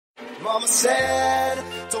Mama said,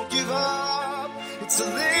 don't give up, it's a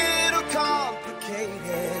little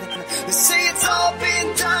complicated. They say it's all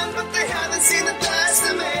been done, but they haven't seen the best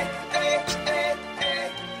of me. Hey, hey,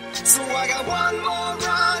 hey. So I got one more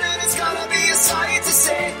run, and it's gonna be a sight to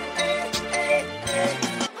see. Hey, hey, hey.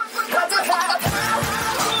 What the hell?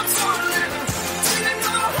 I'm sort of living, didn't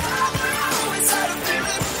know how, but I always had a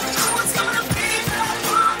feeling I was gonna be that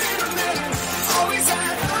one in a minute. Always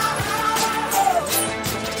had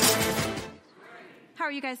How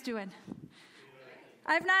are you guys doing?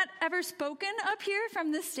 I've not ever spoken up here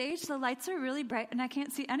from this stage. The lights are really bright, and I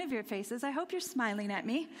can't see any of your faces. I hope you're smiling at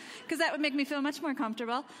me, because that would make me feel much more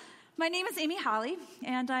comfortable. My name is Amy Holly,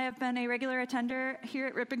 and I have been a regular attender here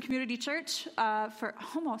at Ripon Community Church for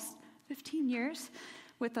almost 15 years,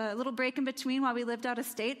 with a little break in between while we lived out of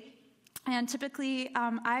state. And typically,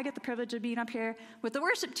 I get the privilege of being up here with the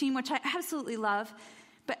worship team, which I absolutely love.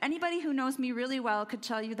 But anybody who knows me really well could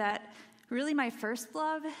tell you that really my first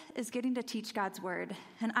love is getting to teach God's word.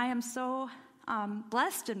 And I am so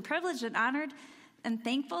blessed and privileged and honored and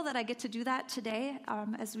thankful that I get to do that today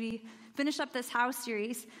as we finish up this house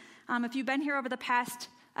series. If you've been here over the past,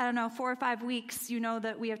 4 or 5 weeks, you know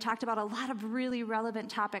that we have talked about a lot of really relevant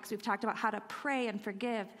topics. We've talked about how to pray and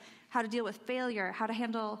forgive, how to deal with failure, how to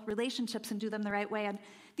handle relationships and do them the right way. And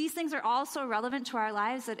these things are all so relevant to our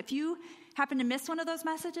lives that if you happen to miss one of those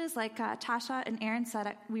messages, like Tasha and Aaron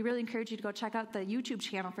said, we really encourage you to go check out the YouTube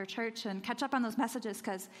channel for church and catch up on those messages,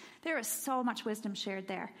 because there is so much wisdom shared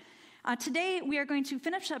there. Today, we are going to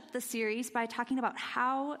finish up the series by talking about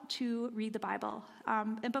how to read the Bible.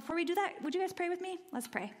 And before we do that, would you guys pray with me? Let's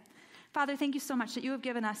pray. Father, thank you so much that you have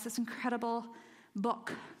given us this incredible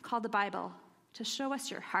book called the Bible to show us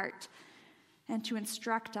your heart and to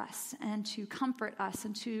instruct us and to comfort us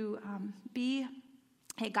and to be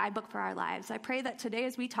a guidebook for our lives. I pray that today,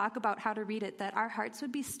 as we talk about how to read it, that our hearts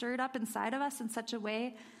would be stirred up inside of us in such a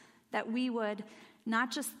way that we would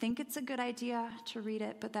not just think it's a good idea to read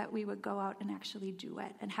it, but that we would go out and actually do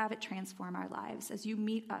it and have it transform our lives as you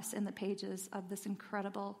meet us in the pages of this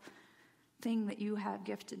incredible thing that you have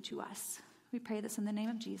gifted to us. We pray this in the name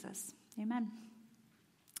of Jesus. Amen.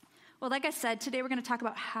 Well, like I said, today we're going to talk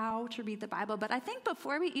about how to read the Bible, but I think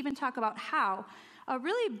before we even talk about how, a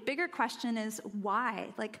really bigger question is why.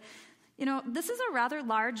 This is a rather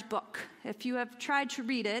large book. If you have tried to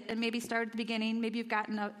read it and maybe started at the beginning, maybe you've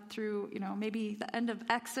gotten through, maybe the end of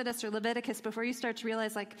Exodus or Leviticus before you start to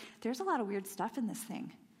realize, there's a lot of weird stuff in this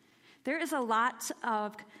thing. There is a lot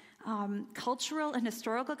of cultural and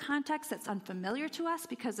historical context that's unfamiliar to us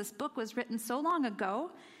because this book was written so long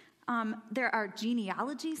ago. There are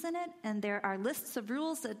genealogies in it, and there are lists of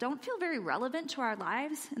rules that don't feel very relevant to our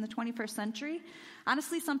lives in the 21st century.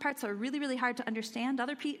 Honestly, some parts are really, really hard to understand.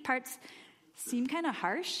 Other parts seem kind of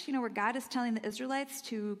harsh, where God is telling the Israelites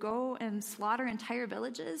to go and slaughter entire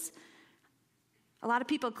villages. A lot of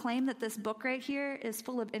people claim that this book right here is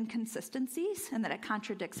full of inconsistencies and that it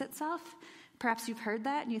contradicts itself. Perhaps you've heard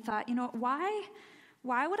that and you thought, why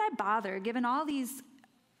would I bother, given all these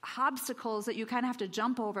obstacles that you kind of have to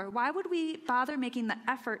jump over? Why would we bother making the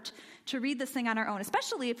effort to read this thing on our own,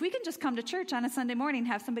 especially if we can just come to church on a Sunday morning and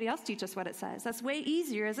have somebody else teach us what it says? That's way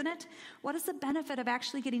easier, isn't it? What is the benefit of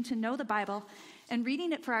actually getting to know the Bible and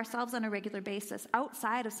reading it for ourselves on a regular basis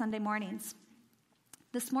outside of Sunday mornings?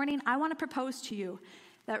 This morning, I want to propose to you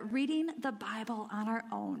that reading the Bible on our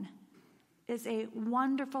own is a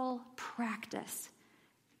wonderful practice,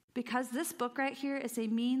 because this book right here is a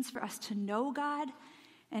means for us to know God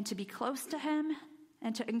and to be close to him,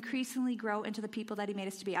 and to increasingly grow into the people that he made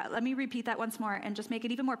us to be. Let me repeat that once more and just make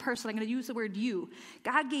it even more personal. I'm going to use the word you.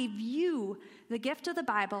 God gave you the gift of the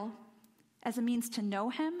Bible as a means to know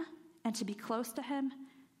him and to be close to him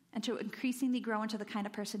and to increasingly grow into the kind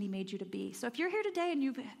of person he made you to be. So if you're here today and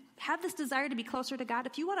you have this desire to be closer to God,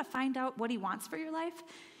 if you want to find out what he wants for your life,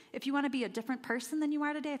 if you want to be a different person than you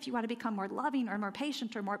are today, if you want to become more loving or more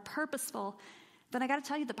patient or more purposeful, then I got to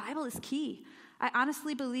tell you, the Bible is key. I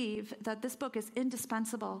honestly believe that this book is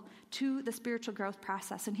indispensable to the spiritual growth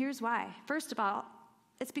process. And here's why. First of all,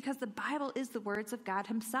 it's because the Bible is the words of God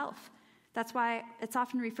himself. That's why it's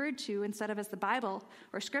often referred to, instead of as the Bible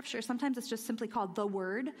or Scripture, sometimes it's just simply called the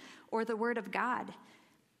Word or the Word of God.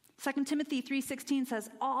 2 Timothy 3:16 says,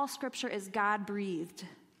 all Scripture is God-breathed.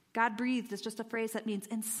 God-breathed is just a phrase that means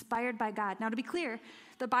inspired by God. Now, to be clear,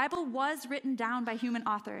 the Bible was written down by human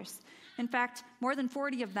authors. In fact, more than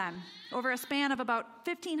 40 of them, over a span of about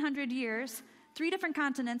 1,500 years, 3 different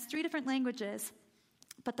continents, 3 different languages.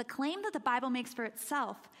 But the claim that the Bible makes for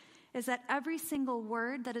itself is that every single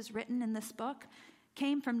word that is written in this book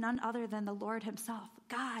came from none other than the Lord himself,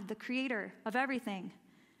 God, the creator of everything.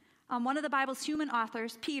 One of the Bible's human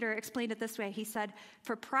authors, Peter, explained it this way. He said,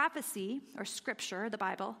 "For prophecy, or scripture, the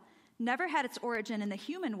Bible, never had its origin in the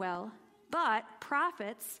human will, but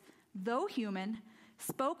prophets, though human,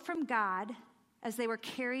 spoke from God as they were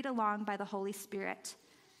carried along by the Holy Spirit."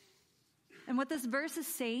 And what this verse is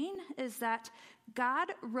saying is that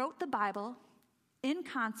God wrote the Bible in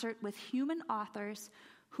concert with human authors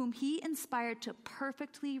whom he inspired to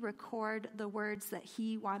perfectly record the words that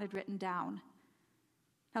he wanted written down.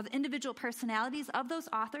 Now, the individual personalities of those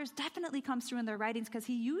authors definitely comes through in their writings because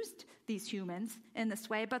he used these humans in this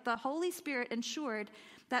way, but the Holy Spirit ensured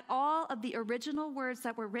that all of the original words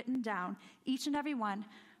that were written down, each and every one,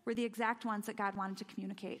 were the exact ones that God wanted to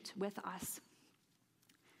communicate with us.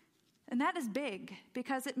 And that is big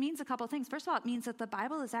because it means a couple things. First of all, it means that the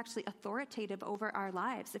Bible is actually authoritative over our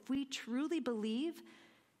lives. If we truly believe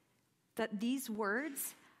that these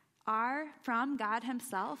words are from God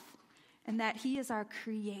himself, and that he is our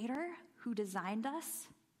creator who designed us,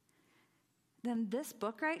 then this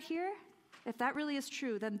book right here, if that really is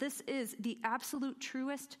true, then this is the absolute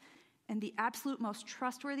truest and the absolute most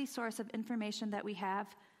trustworthy source of information that we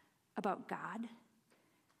have about God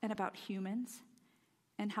and about humans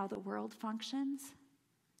and how the world functions.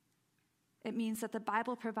 It means that the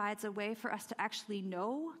Bible provides a way for us to actually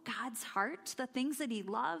know God's heart, the things that he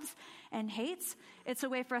loves and hates. It's a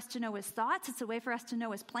way for us to know his thoughts. It's a way for us to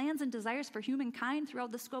know his plans and desires for humankind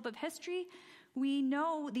throughout the scope of history. We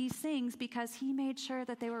know these things because he made sure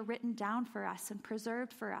that they were written down for us and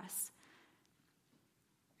preserved for us.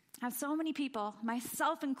 Now, so many people,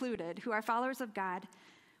 myself included, who are followers of God,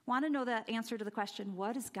 want to know the answer to the question,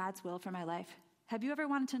 what is God's will for my life? Have you ever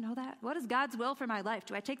wanted to know that? What is God's will for my life?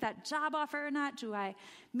 Do I take that job offer or not? Do I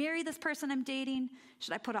marry this person I'm dating?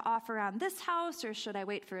 Should I put an offer on this house or should I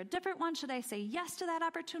wait for a different one? Should I say yes to that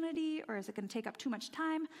opportunity or is it going to take up too much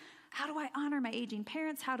time? How do I honor my aging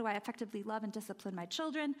parents? How do I effectively love and discipline my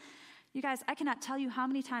children? You guys, I cannot tell you how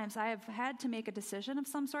many times I have had to make a decision of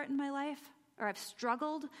some sort in my life or I've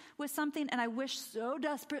struggled with something and I wish so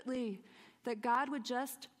desperately that God would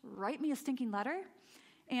just write me a stinking letter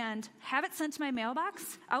and have it sent to my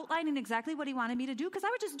mailbox, outlining exactly what he wanted me to do, because I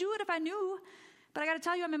would just do it if I knew. But I got to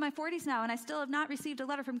tell you, I'm in my 40s now, and I still have not received a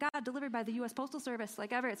letter from God delivered by the U.S. Postal Service,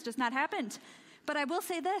 like ever. It's just not happened. But I will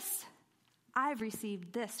say this. I've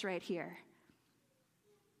received this right here.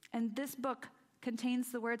 And this book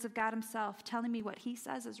contains the words of God himself, telling me what he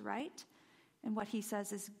says is right, and what he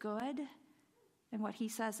says is good, and what he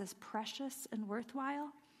says is precious and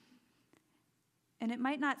worthwhile. And it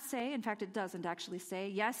might not say, in fact, it doesn't actually say,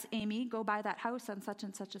 yes, Amy, go buy that house on such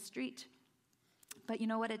and such a street. But you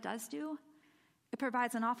know what it does do? It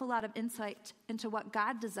provides an awful lot of insight into what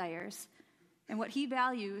God desires and what he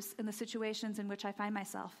values in the situations in which I find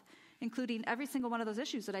myself, including every single one of those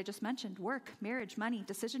issues that I just mentioned: work, marriage, money,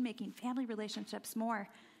 decision-making, family relationships, more.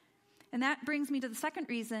 And that brings me to the second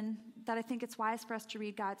reason that I think it's wise for us to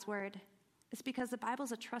read God's word. It's because the Bible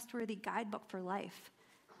is a trustworthy guidebook for life.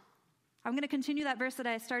 I'm going to continue that verse that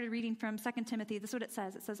I started reading from 2 Timothy. This is what it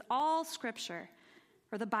says. It says, all scripture,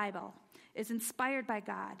 or the Bible, is inspired by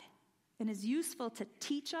God and is useful to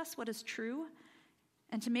teach us what is true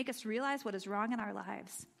and to make us realize what is wrong in our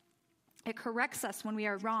lives. It corrects us when we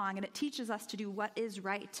are wrong, and it teaches us to do what is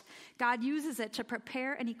right. God uses it to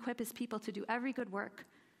prepare and equip his people to do every good work.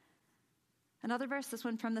 Another verse, this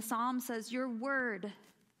one from the Psalm, says, your word,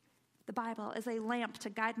 the Bible, is a lamp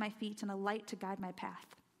to guide my feet and a light to guide my path.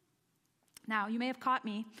 Now, you may have caught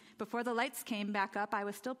me. Before the lights came back up, I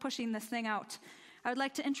was still pushing this thing out. I would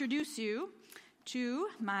like to introduce you to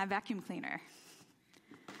my vacuum cleaner.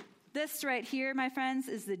 This right here, my friends,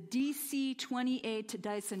 is the DC-28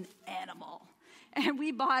 Dyson Animal. And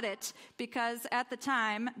we bought it because at the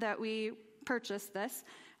time that we purchased this,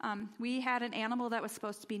 we had an animal that was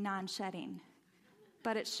supposed to be non-shedding,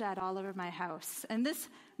 but it shed all over my house. And this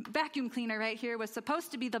vacuum cleaner right here was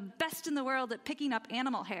supposed to be the best in the world at picking up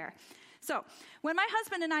animal hair. So when my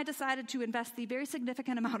husband and I decided to invest the very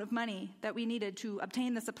significant amount of money that we needed to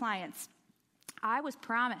obtain this appliance, I was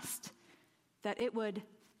promised that it would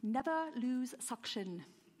never lose suction.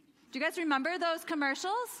 Do you guys remember those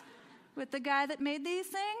commercials with the guy that made these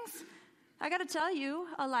things? I got to tell you,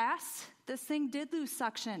 alas, this thing did lose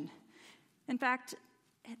suction. In fact,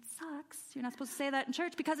 it sucks. You're not supposed to say that in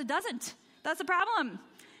church because it doesn't. That's the problem.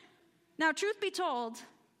 Now, truth be told,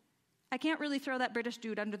 I can't really throw that British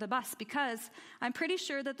dude under the bus because I'm pretty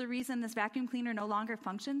sure that the reason this vacuum cleaner no longer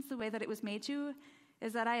functions the way that it was made to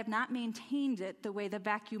is that I have not maintained it the way the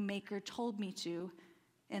vacuum maker told me to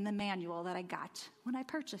in the manual that I got when I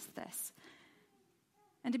purchased this.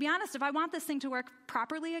 And to be honest, if I want this thing to work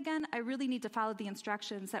properly again, I really need to follow the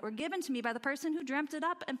instructions that were given to me by the person who dreamt it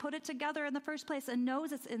up and put it together in the first place and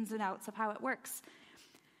knows its ins and outs of how it works.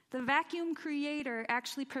 The vacuum creator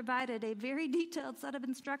actually provided a very detailed set of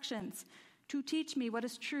instructions to teach me what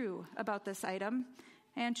is true about this item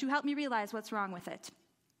and to help me realize what's wrong with it,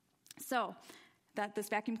 so that this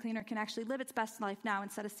vacuum cleaner can actually live its best life now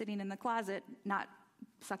instead of sitting in the closet, not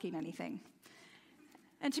sucking anything.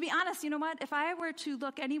 And to be honest, you know what? If I were to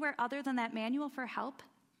look anywhere other than that manual for help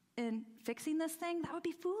in fixing this thing, that would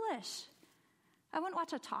be foolish. I wouldn't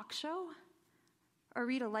watch a talk show or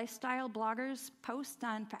read a lifestyle blogger's post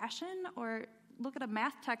on fashion or look at a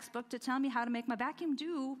math textbook to tell me how to make my vacuum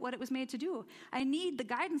do what it was made to do. I need the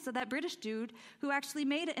guidance of that British dude who actually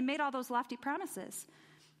made it and made all those lofty promises.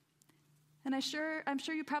 And I'm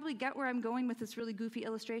sure you probably get where I'm going with this really goofy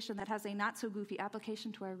illustration that has a not-so-goofy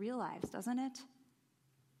application to our real lives, doesn't it?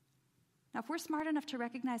 Now, if we're smart enough to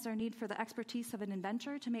recognize our need for the expertise of an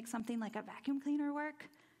inventor to make something like a vacuum cleaner work,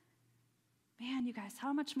 man, you guys,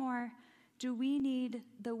 how much more do we need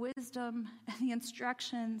the wisdom and the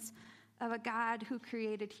instructions of a God who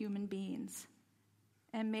created human beings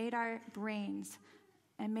and made our brains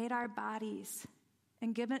and made our bodies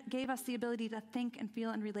and gave us the ability to think and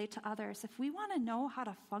feel and relate to others? If we want to know how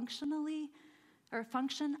to function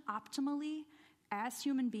optimally as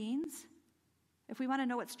human beings, if we want to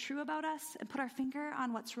know what's true about us and put our finger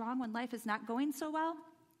on what's wrong when life is not going so well,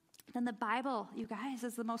 then the Bible, you guys,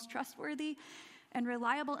 is the most trustworthy and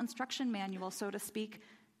reliable instruction manual, so to speak,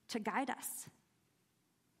 to guide us.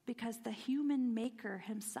 Because the human maker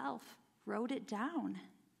himself wrote it down.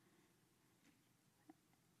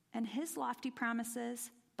 And his lofty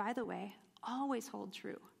promises, by the way, always hold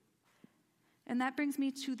true. And that brings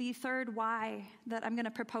me to the third why that I'm going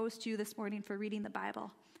to propose to you this morning for reading the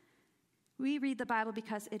Bible. We read the Bible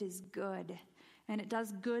because it is good, and it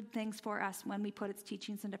does good things for us when we put its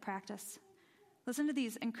teachings into practice. Listen to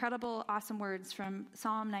these incredible, awesome words from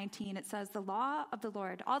Psalm 19. It says, the law of the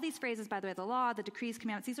Lord. All these phrases, by the way, the law, the decrees,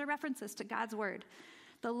 commandments, these are references to God's word.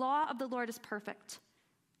 The law of the Lord is perfect,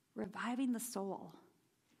 reviving the soul.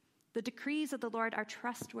 The decrees of the Lord are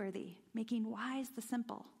trustworthy, making wise the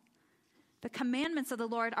simple. The commandments of the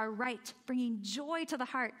Lord are right, bringing joy to the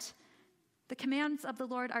heart. The commands of the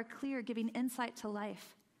Lord are clear, giving insight to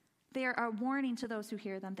life. They are a warning to those who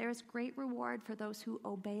hear them. There is great reward for those who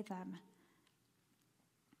obey them.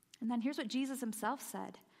 And then here's what Jesus himself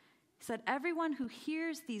said. He said, everyone who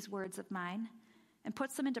hears these words of mine and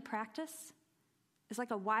puts them into practice is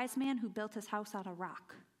like a wise man who built his house on a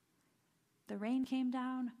rock. The rain came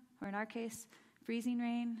down, or in our case, freezing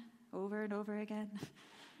rain, over and over again.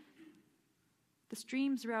 The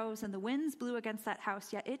streams rose and the winds blew against that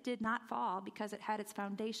house, yet it did not fall because it had its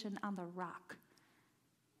foundation on the rock.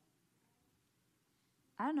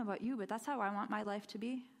 I don't know about you, but that's how I want my life to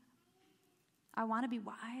be. I want to be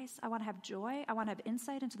wise. I want to have joy. I want to have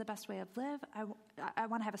insight into the best way of live. I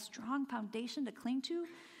want to have a strong foundation to cling to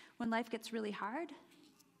when life gets really hard.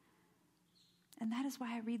 And that is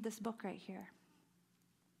why I read this book right here.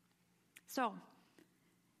 So,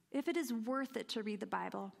 if it is worth it to read the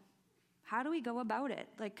Bible, how do we go about it?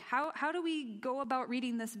 How do we go about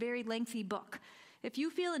reading this very lengthy book? If you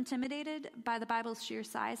feel intimidated by the Bible's sheer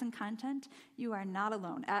size and content, you are not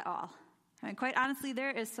alone at all. I mean, quite honestly,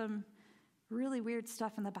 there is some really weird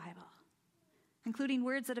stuff in the Bible, including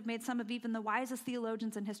words that have made some of even the wisest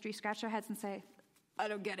theologians in history scratch their heads and say, I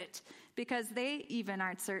don't get it, because they even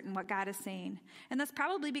aren't certain what God is saying. And that's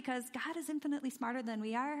probably because God is infinitely smarter than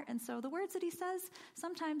we are, and so the words that he says,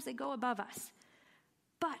 sometimes they go above us.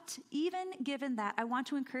 But even given that, I want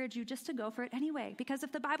to encourage you just to go for it anyway, because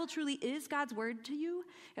if the Bible truly is God's word to you,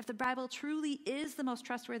 if the Bible truly is the most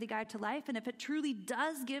trustworthy guide to life, and if it truly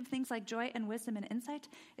does give things like joy and wisdom and insight,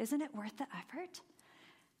 isn't it worth the effort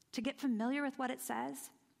to get familiar with what it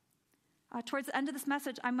says? Towards the end of this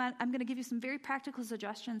message, I'm going to give you some very practical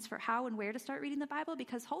suggestions for how and where to start reading the Bible,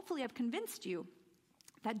 because hopefully I've convinced you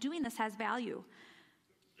that doing this has value.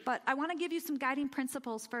 But I want to give you some guiding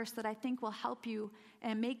principles first that I think will help you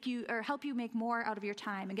and help you make more out of your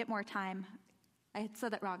time and get more time. I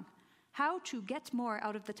said that wrong. How to get more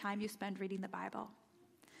out of the time you spend reading the Bible.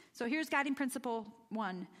 So here's guiding principle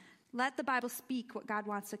 1. Let the Bible speak what God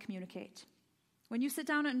wants to communicate. When you sit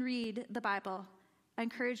down and read the Bible, I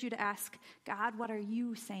encourage you to ask, God, what are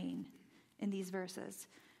you saying in these verses?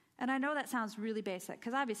 And I know that sounds really basic,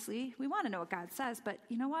 because obviously we want to know what God says, but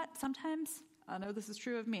you know what? Sometimes, I know this is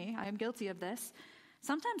true of me, I am guilty of this.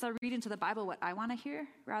 Sometimes I'll read into the Bible what I want to hear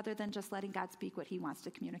rather than just letting God speak what he wants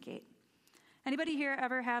to communicate. Anybody here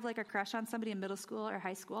ever have like a crush on somebody in middle school or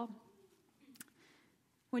high school?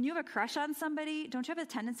 When you have a crush on somebody, don't you have a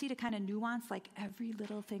tendency to kind of nuance like every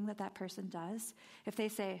little thing that person does? If they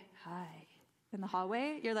say, hi, in the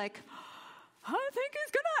hallway, you're like, I think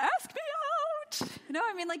he's going to ask me out.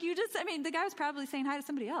 The guy was probably saying hi to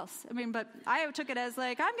somebody else. But I took it as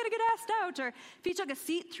like, I'm going to get asked out. Or if he took a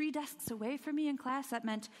seat 3 desks away from me in class, that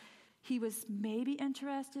meant he was maybe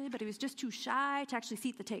interested, but he was just too shy to actually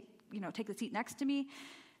take the seat next to me.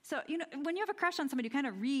 So, when you have a crush on somebody, you kind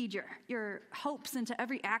of read your hopes into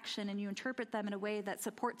every action and you interpret them in a way that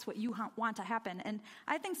supports what you want to happen. And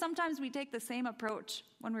I think sometimes we take the same approach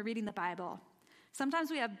when we're reading the Bible. Sometimes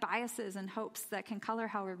we have biases and hopes that can color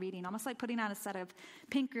how we're reading, almost like putting on a set of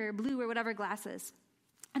pink or blue or whatever glasses.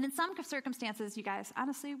 And in some circumstances, you guys,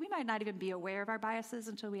 honestly, we might not even be aware of our biases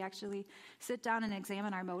until we actually sit down and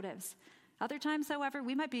examine our motives. Other times, however,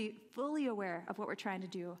 we might be fully aware of what we're trying to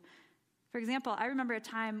do. For example, I remember a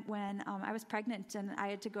time when I was pregnant and I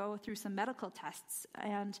had to go through some medical tests,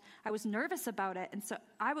 and I was nervous about it. And so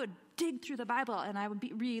I would dig through the Bible and I would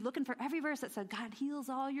be looking for every verse that said, God heals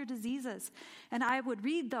all your diseases. And I would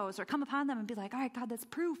read those or come upon them and be like, all right, God, that's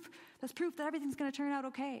proof. That's proof that everything's going to turn out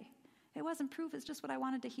okay. It wasn't proof, it's just what I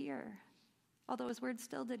wanted to hear. Although his words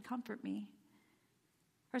still did comfort me.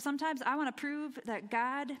 Or sometimes I want to prove that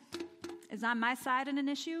God is on my side in an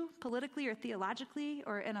issue, politically or theologically,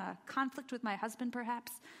 or in a conflict with my husband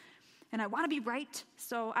perhaps. And I want to be right,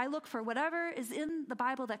 so I look for whatever is in the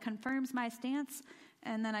Bible that confirms my stance,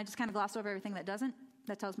 and then I just kind of gloss over everything that doesn't.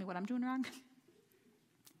 That tells me what I'm doing wrong.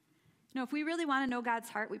 If we really want to know God's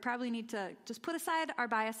heart, we probably need to just put aside our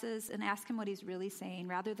biases and ask him what he's really saying,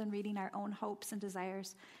 rather than reading our own hopes and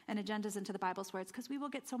desires and agendas into the Bible's words, because we will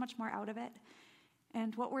get so much more out of it.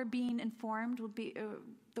 And what we're being informed will be,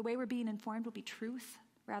 the way we're being informed will be truth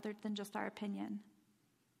rather than just our opinion.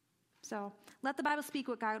 So let the Bible speak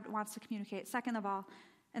what God wants to communicate. Second of all,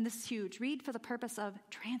 and this is huge, read for the purpose of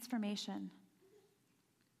transformation.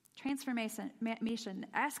 Transformation.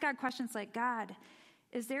 Ask God questions like, God,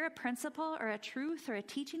 is there a principle or a truth or a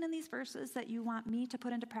teaching in these verses that you want me to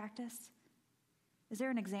put into practice? Is there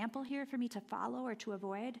an example here for me to follow or to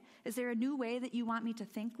avoid? Is there a new way that you want me to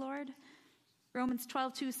think, Lord? Romans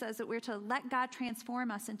 12:2 says that we're to let God transform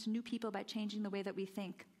us into new people by changing the way that we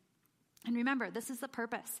think. And remember, this is the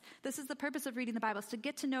purpose. This is the purpose of reading the Bible, is to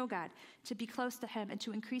get to know God, to be close to him, and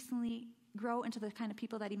to increasingly grow into the kind of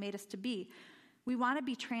people that he made us to be. We want to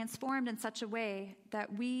be transformed in such a way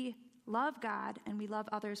that we love God and we love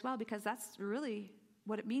others well, because that's really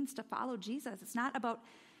what it means to follow Jesus. It's not about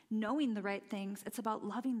knowing the right things. It's about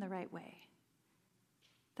loving the right way.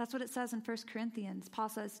 That's what it says in 1 Corinthians. Paul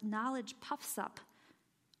says, knowledge puffs up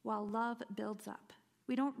while love builds up.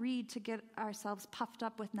 We don't read to get ourselves puffed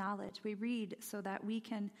up with knowledge. We read so that we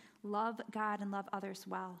can love God and love others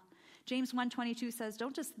well. James 1:22 says,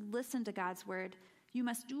 don't just listen to God's word. You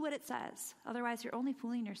must do what it says. Otherwise, you're only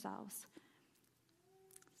fooling yourselves.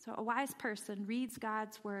 So a wise person reads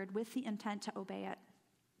God's word with the intent to obey it.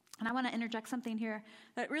 And I want to interject something here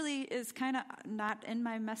that really is kind of not in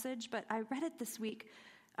my message, but I read it this week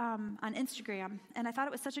on Instagram, and I thought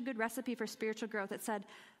it was such a good recipe for spiritual growth. It said,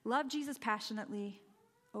 love Jesus passionately,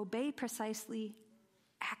 obey precisely,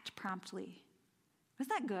 act promptly. Isn't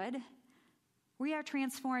that good? We are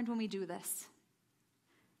transformed when we do this.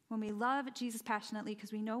 When we love Jesus passionately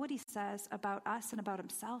because we know what he says about us and about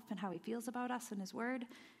himself and how he feels about us and his word,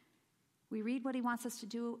 we read what he wants us to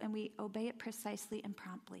do and we obey it precisely and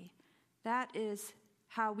promptly. That is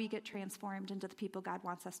how we get transformed into the people God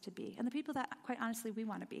wants us to be and the people that, quite honestly, we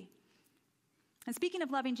want to be. And speaking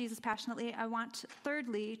of loving Jesus passionately, I want,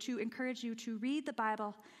 thirdly, to encourage you to read the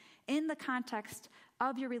Bible in the context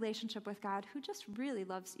of your relationship with God, who just really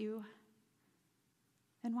loves you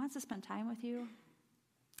and wants to spend time with you.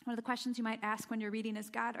 One of the questions you might ask when you're reading is,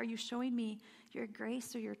 God, are you showing me your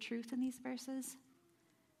grace or your truth in these verses?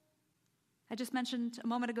 I just mentioned a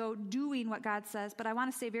moment ago doing what God says, but I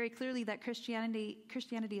want to say very clearly that Christianity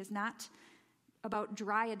is not about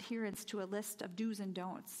dry adherence to a list of do's and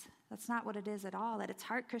don'ts. That's not what it is at all. At its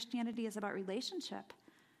heart, Christianity is about relationship.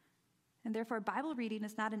 And therefore, Bible reading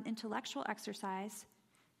is not an intellectual exercise.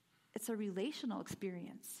 It's a relational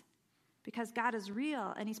experience. Because God is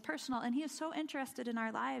real and he's personal and he is so interested in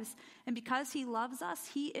our lives. And because he loves us,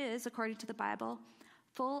 he is, according to the Bible,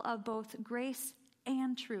 full of both grace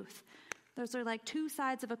and truth. Those are like two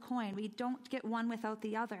sides of a coin. We don't get one without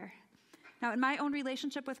the other. Now, in my own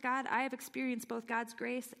relationship with God, I have experienced both God's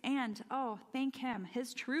grace and, thank him,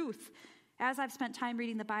 his truth as I've spent time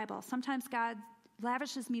reading the Bible. Sometimes God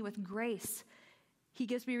lavishes me with grace. He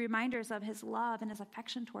gives me reminders of his love and his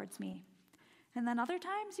affection towards me. And then other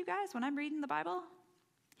times, you guys, when I'm reading the Bible,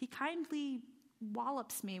 he kindly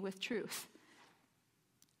wallops me with truth.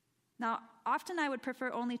 Now, often I would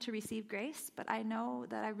prefer only to receive grace, but I know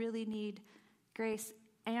that I really need grace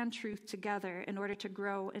and truth together in order to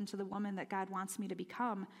grow into the woman that God wants me to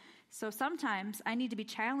become. So sometimes I need to be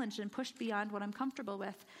challenged and pushed beyond what I'm comfortable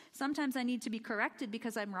with. Sometimes I need to be corrected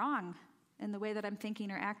because I'm wrong in the way that I'm thinking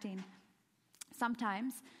or acting.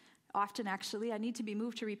 Sometimes, often actually, I need to be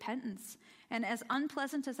moved to repentance. And as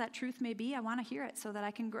unpleasant as that truth may be, I want to hear it so that I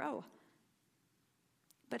can grow.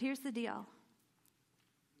 But here's the deal.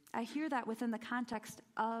 I hear that within the context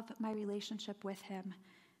of my relationship with him.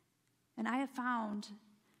 And I have found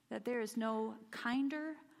that there is no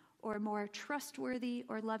kinder or more trustworthy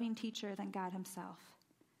or loving teacher than God himself.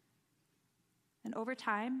 And over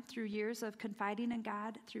time, through years of confiding in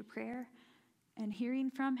God, through prayer, and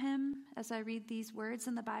hearing from him as I read these words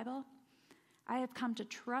in the Bible, I have come to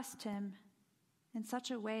trust him in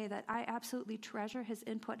such a way that I absolutely treasure his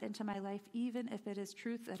input into my life, even if it is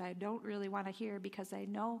truth that I don't really want to hear, because I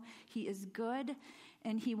know he is good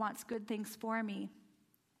and he wants good things for me.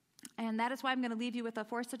 And that is why I'm going to leave you with a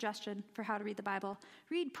fourth suggestion for how to read the Bible.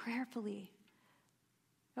 Read prayerfully.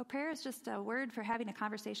 So prayer is just a word for having a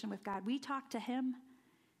conversation with God. We talk to him,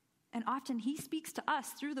 and often he speaks to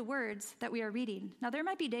us through the words that we are reading. Now, there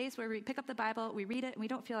might be days where we pick up the Bible, we read it, and we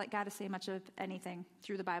don't feel like God is saying much of anything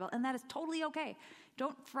through the Bible, and that is totally okay.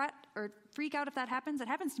 Don't fret or freak out if that happens. It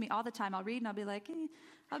happens to me all the time. I'll read, and I'll be like,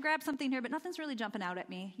 I'll grab something here, but nothing's really jumping out at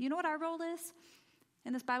me. You know what our role is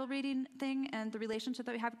in this Bible reading thing and the relationship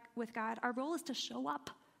that we have with God? Our role is to show up.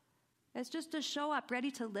 It's just to show up, ready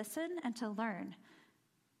to listen and to learn.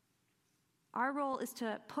 Our role is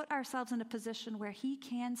to put ourselves in a position where he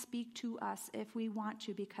can speak to us if we want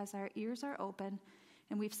to, because our ears are open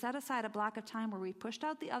and we've set aside a block of time where we pushed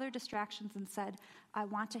out the other distractions and said, I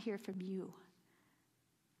want to hear from you.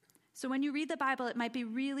 So when you read the Bible, it might be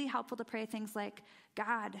really helpful to pray things like,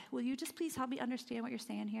 God, will you just please help me understand what you're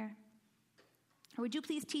saying here? Or would you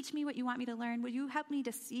please teach me what you want me to learn? Will you help me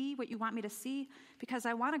to see what you want me to see? Because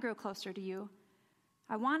I want to grow closer to you.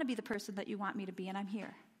 I want to be the person that you want me to be, and I'm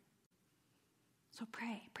here. So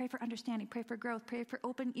pray. Pray for understanding. Pray for growth. Pray for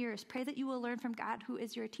open ears. Pray that you will learn from God, who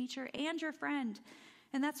is your teacher and your friend.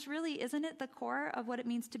 And that's really, isn't it, the core of what it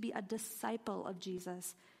means to be a disciple of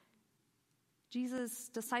Jesus? Jesus'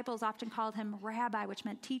 disciples often called him rabbi, which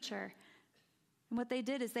meant teacher. And what they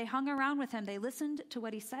did is they hung around with him. They listened to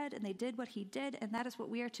what he said, and they did what he did, and that is what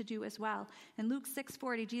we are to do as well. In Luke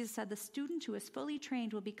 6:40, Jesus said, the student who is fully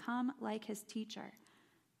trained will become like his teacher.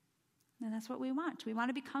 And that's what we want. We want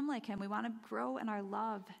to become like him. We want to grow in our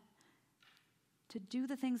love to do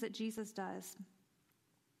the things that Jesus does.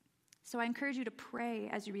 So I encourage you to pray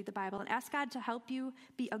as you read the Bible and ask God to help you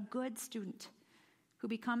be a good student who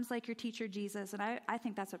becomes like your teacher, Jesus. And I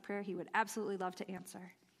think that's a prayer he would absolutely love to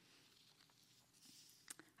answer.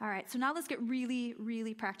 All right, so now let's get really,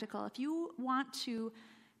 really practical. If you want to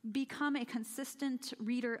become a consistent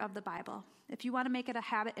reader of the Bible, if you want to make it a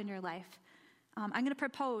habit in your life, I'm going to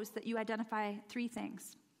propose that you identify 3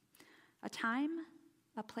 things: a time,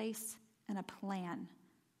 a place, and a plan.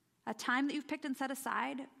 A time that you've picked and set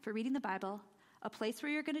aside for reading the Bible, a place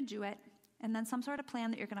where you're going to do it, and then some sort of plan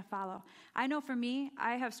that you're going to follow. I know for me,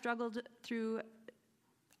 I have struggled through,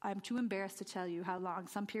 I'm too embarrassed to tell you how long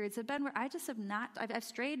some periods have been where I just have not, I've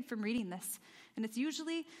strayed from reading this. And it's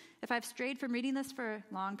usually, if I've strayed from reading this for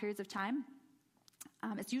long periods of time,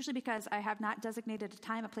 it's usually because I have not designated a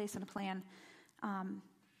time, a place, and a plan.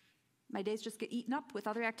 My days just get eaten up with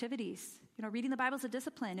other activities. You know, reading the Bible is a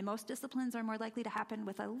discipline, and most disciplines are more likely to happen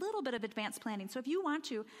with a little bit of advanced planning. So if you want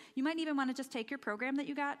to, you might even want to just take your program that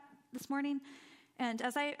you got this morning, and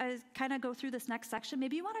as I kind of go through this next section,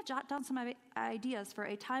 maybe you want to jot down some ideas for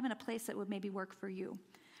a time and a place that would maybe work for you.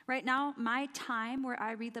 Right now, my time where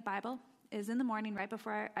I read the Bible is in the morning right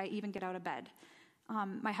before I even get out of bed.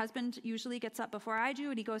 My husband usually gets up before I do,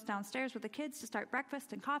 and he goes downstairs with the kids to start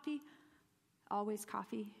breakfast and coffee. Always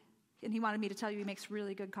coffee. And he wanted me to tell you he makes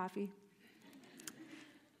really good coffee.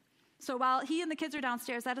 So while he and the kids are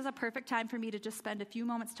downstairs, that is a perfect time for me to just spend a few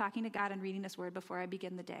moments talking to God and reading his word before I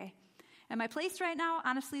begin the day. And my place right now,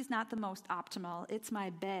 honestly, is not the most optimal. It's my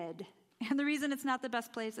bed. And the reason it's not the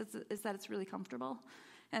best place is that it's really comfortable.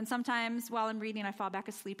 And sometimes while I'm reading, I fall back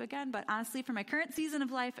asleep again. But honestly, for my current season of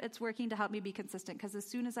life, it's working to help me be consistent, because as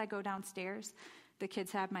soon as I go downstairs, the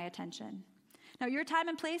kids have my attention. Now, your time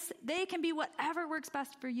and place, they can be whatever works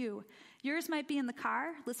best for you. Yours might be in the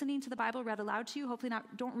car, listening to the Bible read aloud to you. Hopefully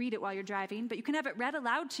don't read it while you're driving, but you can have it read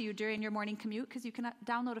aloud to you during your morning commute, because you can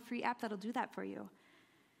download a free app that'll do that for you.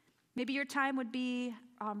 Maybe your time would be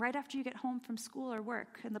right after you get home from school or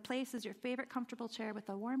work, and the place is your favorite comfortable chair with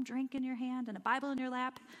a warm drink in your hand and a Bible in your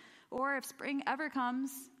lap. Or if spring ever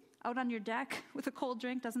comes, out on your deck with a cold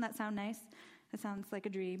drink. Doesn't that sound nice? It sounds like a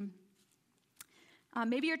dream.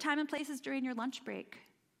 Maybe your time and place is during your lunch break.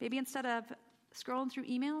 Maybe instead of scrolling through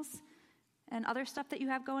emails and other stuff that you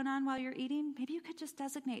have going on while you're eating, maybe you could just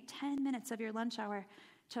designate 10 minutes of your lunch hour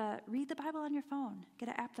to read the Bible on your phone. Get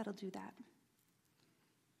an app that'll do that.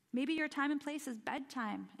 Maybe your time and place is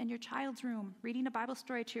bedtime in your child's room. Reading a Bible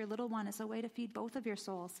story to your little one is a way to feed both of your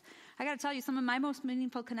souls. I got to tell you, some of my most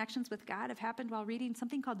meaningful connections with God have happened while reading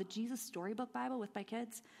something called the Jesus Storybook Bible with my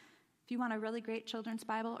kids. If you want a really great children's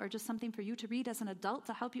Bible or just something for you to read as an adult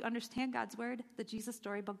to help you understand God's Word, the Jesus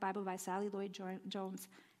Storybook Bible by Sally Lloyd-Jones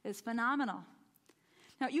is phenomenal.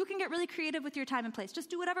 Now, you can get really creative with your time and place. Just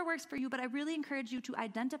do whatever works for you, but I really encourage you to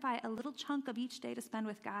identify a little chunk of each day to spend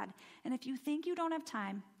with God. And if you think you don't have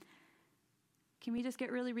time, can we just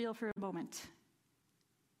get really real for a moment?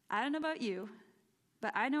 I don't know about you,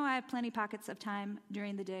 but I know I have plenty pockets of time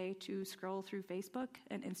during the day to scroll through Facebook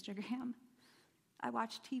and Instagram. I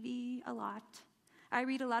watch TV a lot. I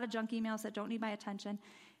read a lot of junk emails that don't need my attention.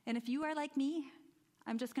 And if you are like me,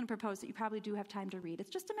 I'm just going to propose that you probably do have time to read. It's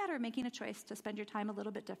just a matter of making a choice to spend your time a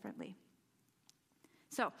little bit differently.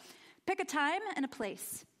 So pick a time and a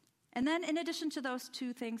place. And then in addition to those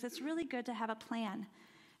two things, it's really good to have a plan.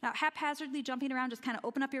 Now, haphazardly jumping around, just kind of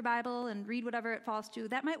open up your Bible and read whatever it falls to,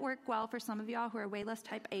 that might work well for some of y'all who are way less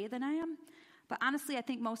type A than I am. But honestly, I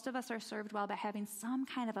think most of us are served well by having some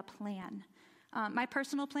kind of a plan. My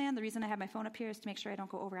personal plan, the reason I have my phone up here is to make sure I don't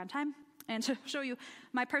go over on time. And to show you,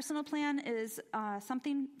 my personal plan is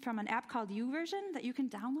something from an app called YouVersion that you can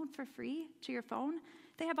download for free to your phone.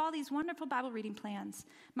 They have all these wonderful Bible reading plans.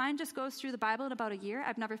 Mine just goes through the Bible in about a year.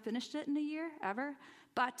 I've never finished it in a year, ever.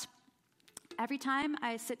 But every time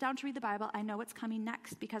I sit down to read the Bible, I know what's coming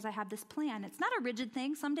next because I have this plan. It's not a rigid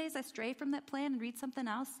thing. Some days I stray from that plan and read something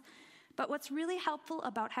else. But what's really helpful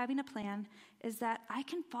about having a plan is that I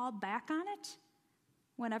can fall back on it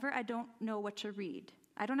whenever I don't know what to read.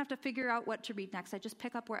 I don't have to figure out what to read next. I just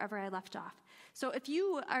pick up wherever I left off. So if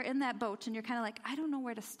you are in that boat and you're kind of like, I don't know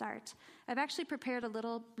where to start, I've actually prepared a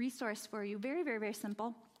little resource for you. Very, very, very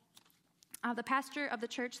simple. The pastor of the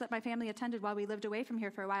church that my family attended while we lived away from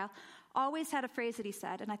here for a while always had a phrase that he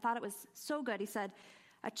said, and I thought it was so good. He said,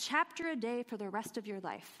 "A chapter a day for the rest of your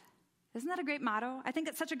life." Isn't that a great motto? I think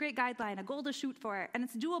it's such a great guideline, a goal to shoot for, and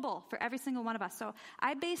it's doable for every single one of us. So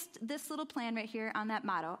I based this little plan right here on that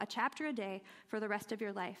motto, a chapter a day for the rest of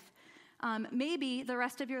your life. Maybe the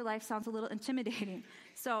rest of your life sounds a little intimidating.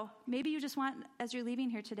 So maybe you just want, as you're leaving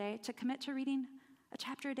here today, to commit to reading a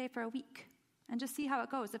chapter a day for a week and just see how it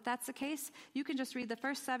goes. If that's the case, you can just read the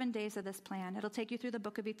first 7 days of this plan. It'll take you through the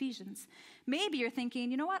book of Ephesians. Maybe you're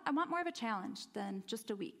thinking, you know what, I want more of a challenge than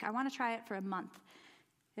just a week. I want to try it for a month.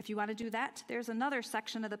 If you want to do that, there's another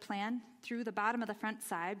section of the plan through the bottom of the front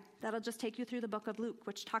side that'll just take you through the book of Luke,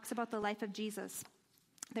 which talks about the life of Jesus.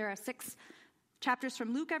 There are 6 chapters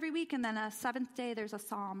from Luke every week, and then a 7th day there's a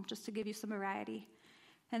psalm, just to give you some variety.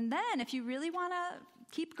 And then if you really want to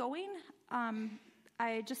keep going,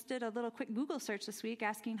 I just did a little quick Google search this week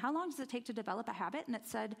asking how long does it take to develop a habit, and it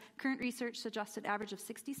said current research suggests an average of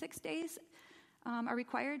 66 days are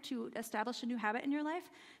required to establish a new habit in your life.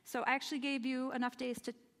 So I actually gave you enough days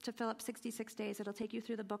to fill up 66 days. It'll take you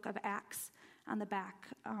through the book of Acts on the back.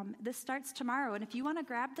 This starts tomorrow, and if you want to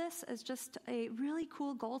grab this as just a really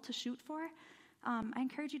cool goal to shoot for, I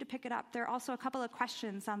encourage you to pick it up. There are also a couple of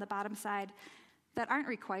questions on the bottom side that aren't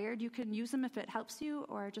required. You can use them if it helps you,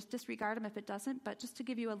 or just disregard them if it doesn't, but just to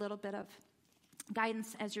give you a little bit of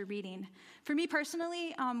guidance as you're reading. For me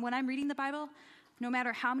personally, when I'm reading the Bible, no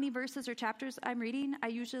matter how many verses or chapters I'm reading, I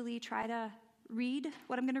usually try to read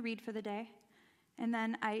what I'm going to read for the day. And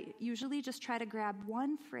then I usually just try to grab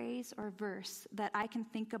one phrase or verse that I can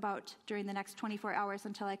think about during the next 24 hours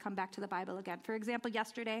until I come back to the Bible again. For example,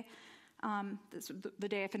 yesterday, the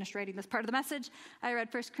day I finished writing this part of the message, I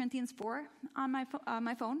read 1 Corinthians 4 on my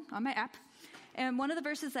phone, on my app. And one of the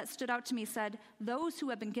verses that stood out to me said, "Those who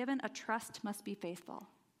have been given a trust must be faithful."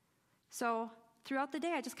 So throughout the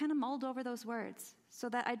day, I just kind of mulled over those words so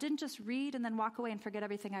that I didn't just read and then walk away and forget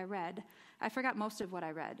everything I read. I forgot most of what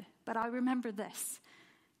I read, but I'll remember this.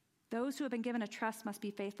 Those who have been given a trust must be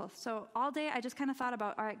faithful. So all day, I just kind of thought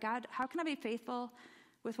about, all right, God, how can I be faithful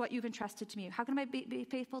with what you've entrusted to me? How can I be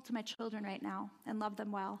faithful to my children right now and love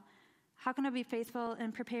them well? How can I be faithful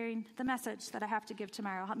in preparing the message that I have to give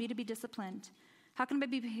tomorrow? Help me to be disciplined. How can I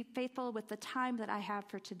be faithful with the time that I have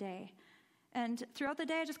for today? And throughout the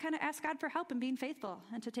day, I just kind of asked God for help in being faithful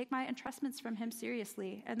and to take my entrustments from him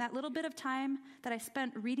seriously. And that little bit of time that I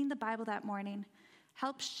spent reading the Bible that morning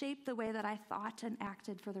helped shape the way that I thought and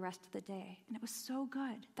acted for the rest of the day. And it was so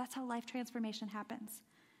good. That's how life transformation happens.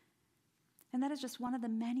 And that is just one of the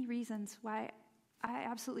many reasons why I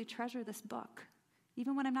absolutely treasure this book.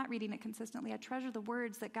 Even when I'm not reading it consistently, I treasure the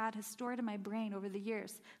words that God has stored in my brain over the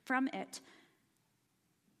years from it.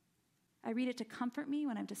 I read it to comfort me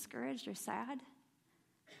when I'm discouraged or sad.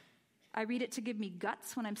 I read it to give me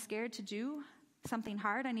guts when I'm scared to do something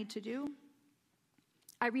hard I need to do.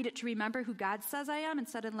 I read it to remember who God says I am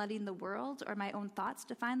instead of letting the world or my own thoughts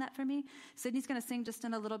define that for me. Sydney's going to sing just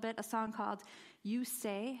in a little bit a song called You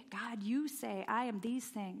Say, God, You Say, I Am These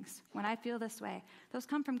Things When I Feel This Way. Those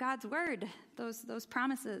come from God's word, those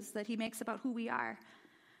promises that he makes about who we are.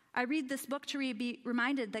 I read this book to be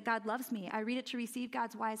reminded that God loves me. I read it to receive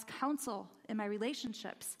God's wise counsel in my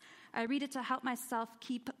relationships. I read it to help myself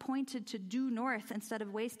keep pointed to due north instead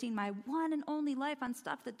of wasting my one and only life on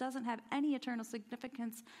stuff that doesn't have any eternal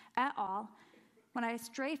significance at all. When I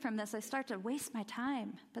stray from this, I start to waste my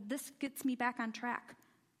time, but this gets me back on track.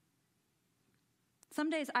 Some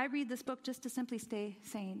days I read this book just to simply stay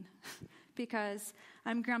sane because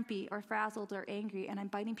I'm grumpy or frazzled or angry and I'm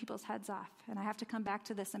biting people's heads off. And I have to come back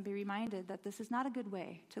to this and be reminded that this is not a good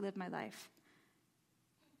way to live my life.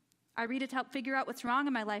 I read it to help figure out what's wrong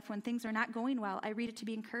in my life when things are not going well. I read it to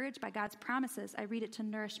be encouraged by God's promises. I read it to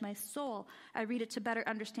nourish my soul. I read it to better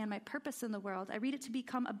understand my purpose in the world. I read it to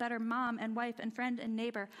become a better mom and wife and friend and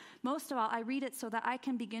neighbor. Most of all, I read it so that I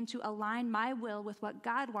can begin to align my will with what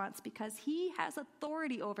God wants because he has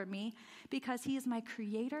authority over me, because he is my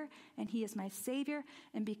creator and he is my savior,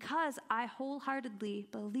 and because I wholeheartedly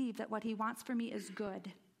believe that what he wants for me is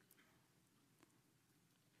good.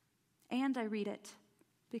 And I read it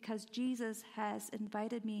because Jesus has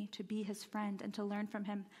invited me to be his friend and to learn from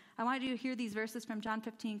him. I want you to hear these verses from John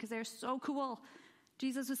 15 because they're so cool.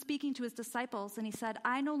 Jesus was speaking to his disciples and he said,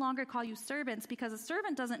 I no longer call you servants because a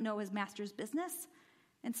servant doesn't know his master's business.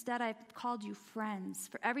 Instead, I've called you friends.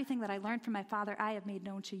 For everything that I learned from my Father, I have made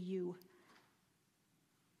known to you.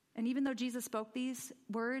 And even though Jesus spoke these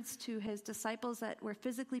words to his disciples that were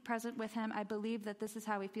physically present with him, I believe that this is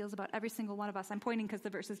how he feels about every single one of us. I'm pointing because the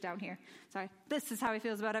verse is down here. Sorry. This is how he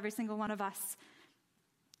feels about every single one of us.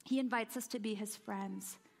 He invites us to be his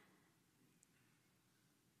friends.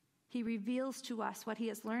 He reveals to us what he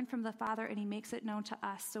has learned from the Father, and he makes it known to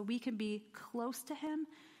us so we can be close to him,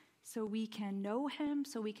 so we can know him,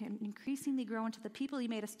 so we can increasingly grow into the people he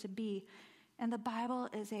made us to be. And the Bible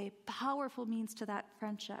is a powerful means to that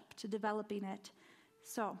friendship, to developing it.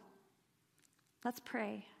 So let's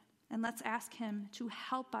pray and let's ask him to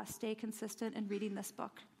help us stay consistent in reading this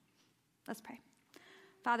book. Let's pray.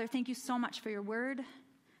 Father, thank you so much for your word.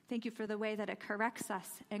 Thank you for the way that it corrects us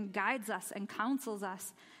and guides us and counsels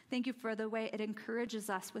us. Thank you for the way it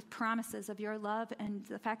encourages us with promises of your love and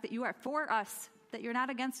the fact that you are for us, that you're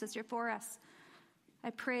not against us, you're for us. I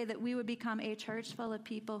pray that we would become a church full of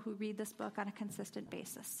people who read this book on a consistent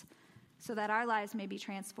basis so that our lives may be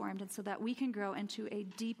transformed and so that we can grow into a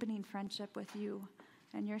deepening friendship with you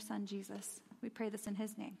and your son, Jesus. We pray this in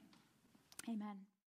his name. Amen.